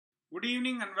Good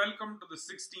evening and welcome to the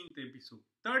 16th episode.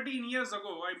 13 years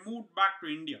ago, I moved back to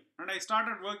India and I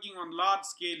started working on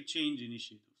large-scale change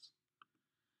initiatives.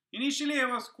 Initially, I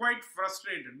was quite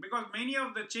frustrated because many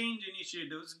of the change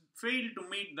initiatives failed to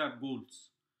meet their goals.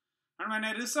 And when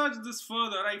I researched this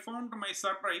further, I found to my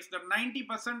surprise that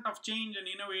 90% of change and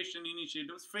innovation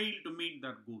initiatives failed to meet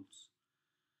their goals.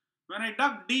 When I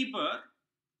dug deeper,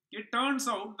 it turns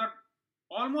out that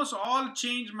almost all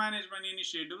change management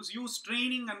initiatives use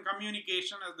training and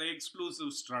communication as the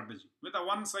exclusive strategy with a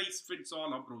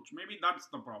one-size-fits-all approach. Maybe that's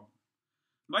the problem.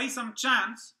 By some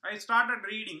chance, I started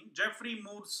reading Geoffrey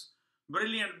Moore's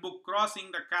brilliant book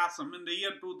Crossing the Chasm in the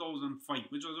year 2005,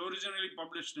 which was originally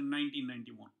published in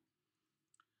 1991.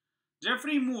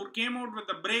 Geoffrey Moore came out with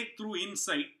the breakthrough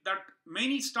insight that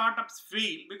many startups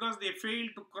fail because they fail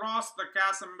to cross the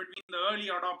chasm between the early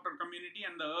adopter community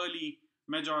and the early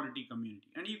majority community.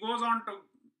 And he goes on to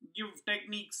give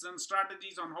techniques and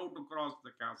strategies on how to cross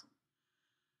the chasm.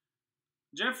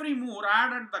 Geoffrey Moore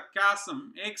added the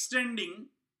chasm, extending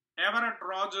Everett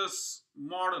Rogers'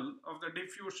 model of the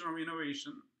diffusion of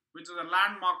innovation, which is a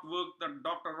landmark work that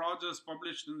Dr. Rogers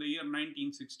published in the year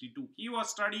 1962. He was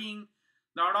studying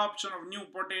the adoption of new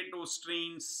potato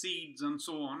strains, seeds, and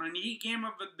so on, and he came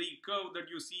up with the curve that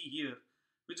you see here,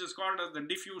 which is called as the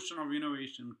diffusion of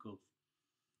innovation curve.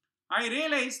 I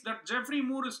realized that Geoffrey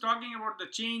Moore is talking about the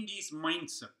change's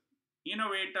mindset,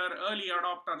 innovator, early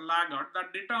adopter, laggard,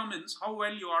 that determines how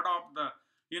well you adopt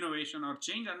the innovation or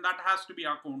change, and that has to be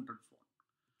accounted for.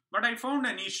 But I found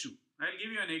an issue. I'll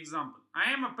give you an example.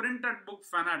 I am a printed book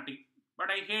fanatic, but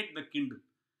I hate the Kindle.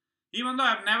 Even though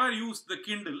I've never used the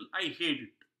Kindle, I hate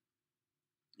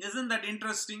it. Isn't that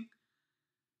interesting?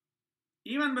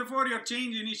 Even before your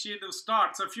change initiative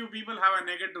starts, a few people have a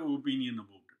negative opinion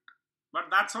about it. But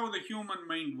that's how the human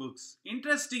mind works.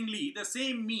 Interestingly, the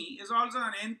same me is also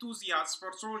an enthusiast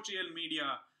for social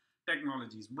media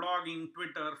technologies, blogging,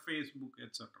 Twitter, Facebook,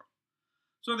 etc.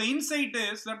 So the insight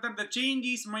is that the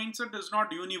change's mindset is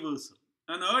not universal.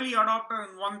 An early adopter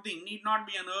in one thing need not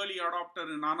be an early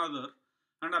adopter in another,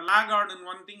 and a laggard in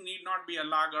one thing need not be a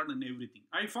laggard in everything.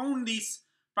 I found these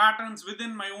patterns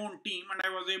within my own team and I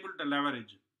was able to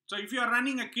leverage it. So if you are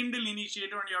running a Kindle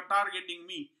initiative and you are targeting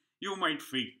me, you might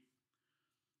fail.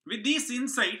 With these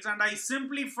insights, and I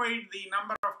simplified the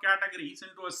number of categories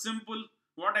into a simple,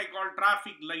 what I call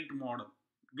traffic light model.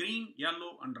 Green,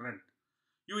 yellow, and red.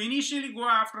 You initially go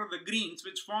after the greens,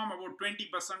 which form about 20%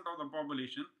 of the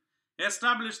population.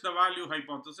 Establish the value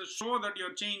hypothesis. Show that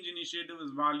your change initiative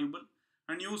is valuable.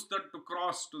 And use that to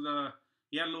cross to the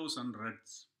yellows and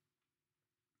reds.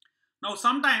 Now,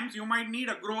 sometimes you might need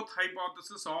a growth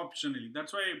hypothesis optionally.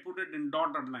 That's why I put it in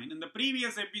dotted line. In the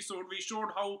previous episode, we showed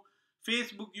how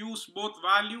Facebook used both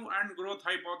value and growth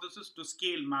hypothesis to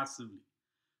scale massively.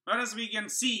 Whereas we can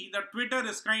see that Twitter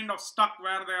is kind of stuck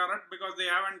where they are at because they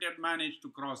haven't yet managed to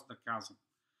cross the chasm.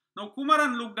 Now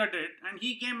Kumaran looked at it and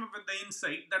he came up with the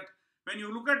insight that when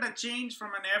you look at a change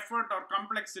from an effort or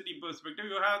complexity perspective,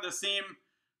 you have the same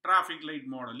traffic light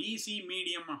model, easy,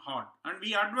 medium, and hard. And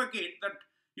we advocate that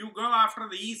you go after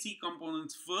the easy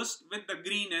components first with the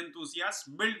green enthusiasts,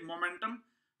 build momentum,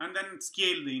 and then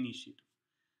scale the initiative.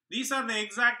 These are the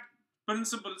exact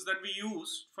principles that we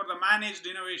use for the Managed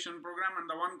Innovation Program and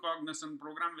the One Cognizant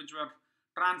Program, which were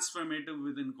transformative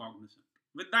within Cognizant.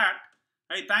 With that,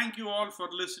 I thank you all for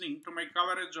listening to my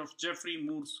coverage of Geoffrey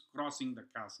Moore's Crossing the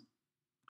Chasm.